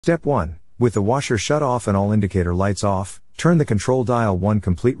Step 1. With the washer shut off and all indicator lights off, turn the control dial 1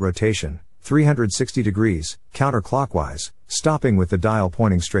 complete rotation, 360 degrees, counterclockwise, stopping with the dial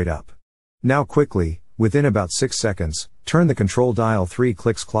pointing straight up. Now quickly, within about 6 seconds, turn the control dial 3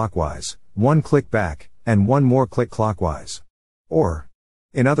 clicks clockwise, 1 click back, and 1 more click clockwise. Or,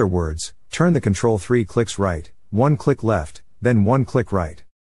 in other words, turn the control 3 clicks right, 1 click left, then 1 click right.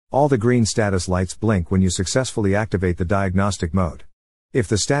 All the green status lights blink when you successfully activate the diagnostic mode. If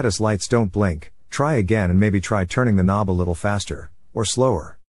the status lights don't blink, try again and maybe try turning the knob a little faster, or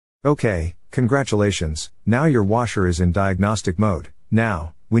slower. Okay, congratulations, now your washer is in diagnostic mode.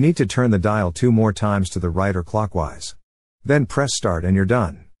 Now, we need to turn the dial 2 more times to the right or clockwise. Then press start and you're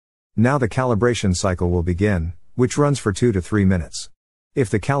done. Now the calibration cycle will begin, which runs for 2 to 3 minutes. If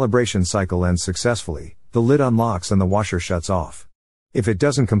the calibration cycle ends successfully, the lid unlocks and the washer shuts off. If it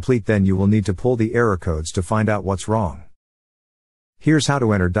doesn't complete, then you will need to pull the error codes to find out what's wrong. Here's how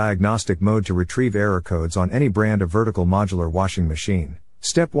to enter diagnostic mode to retrieve error codes on any brand of vertical modular washing machine.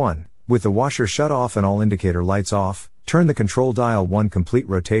 Step 1. With the washer shut off and all indicator lights off, turn the control dial 1 complete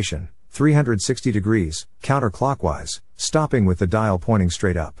rotation, 360 degrees, counterclockwise, stopping with the dial pointing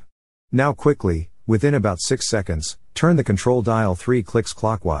straight up. Now quickly, within about 6 seconds, turn the control dial 3 clicks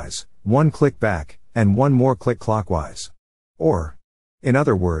clockwise, 1 click back, and 1 more click clockwise. Or, in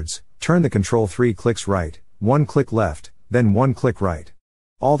other words, turn the control 3 clicks right, 1 click left, then 1 click right.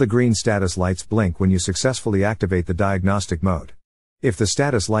 All the green status lights blink when you successfully activate the diagnostic mode. If the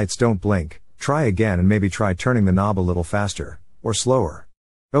status lights don't blink, try again and maybe try turning the knob a little faster, or slower.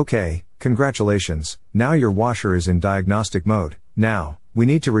 Okay, congratulations, now your washer is in diagnostic mode. Now, we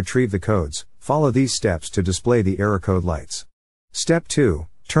need to retrieve the codes. Follow these steps to display the error code lights. Step 2.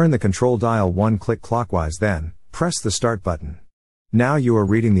 Turn the control dial 1 click clockwise, then press the start button. Now you are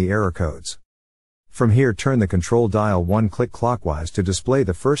reading the error codes. From here, turn the control dial 1 click clockwise to display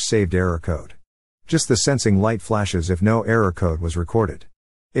the first saved error code. Just the sensing light flashes if no error code was recorded.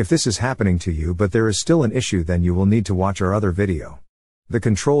 If this is happening to you but there is still an issue, then you will need to watch our other video. The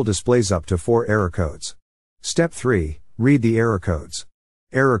control displays up to 4 error codes. Step 3. Read the error codes.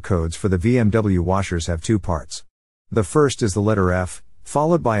 Error codes for the BMW washers have 2 parts. The first is the letter F,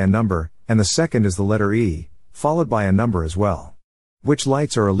 followed by a number, and the second is the letter E, followed by a number as well. Which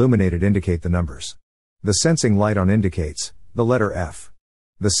lights are illuminated indicate the numbers. The sensing light on indicates the letter F.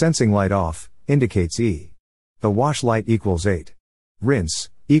 The sensing light off indicates E. The wash light equals 8.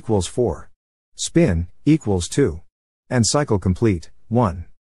 Rinse equals 4. Spin equals 2. And cycle complete 1.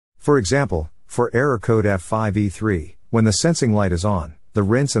 For example, for error code F5E3, when the sensing light is on, the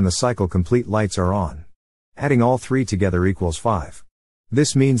rinse and the cycle complete lights are on. Adding all 3 together equals 5.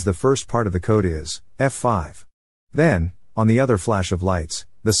 This means the first part of the code is F5. Then, on the other flash of lights,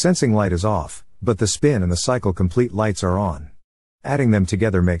 the sensing light is off, but the spin and the cycle complete lights are on. Adding them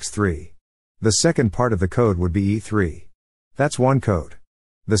together makes 3. The second part of the code would be E3. That's one code.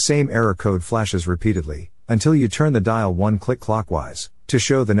 The same error code flashes repeatedly, until you turn the dial 1 click clockwise, to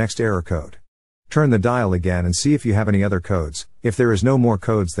show the next error code. Turn the dial again and see if you have any other codes. If there is no more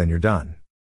codes, then you're done.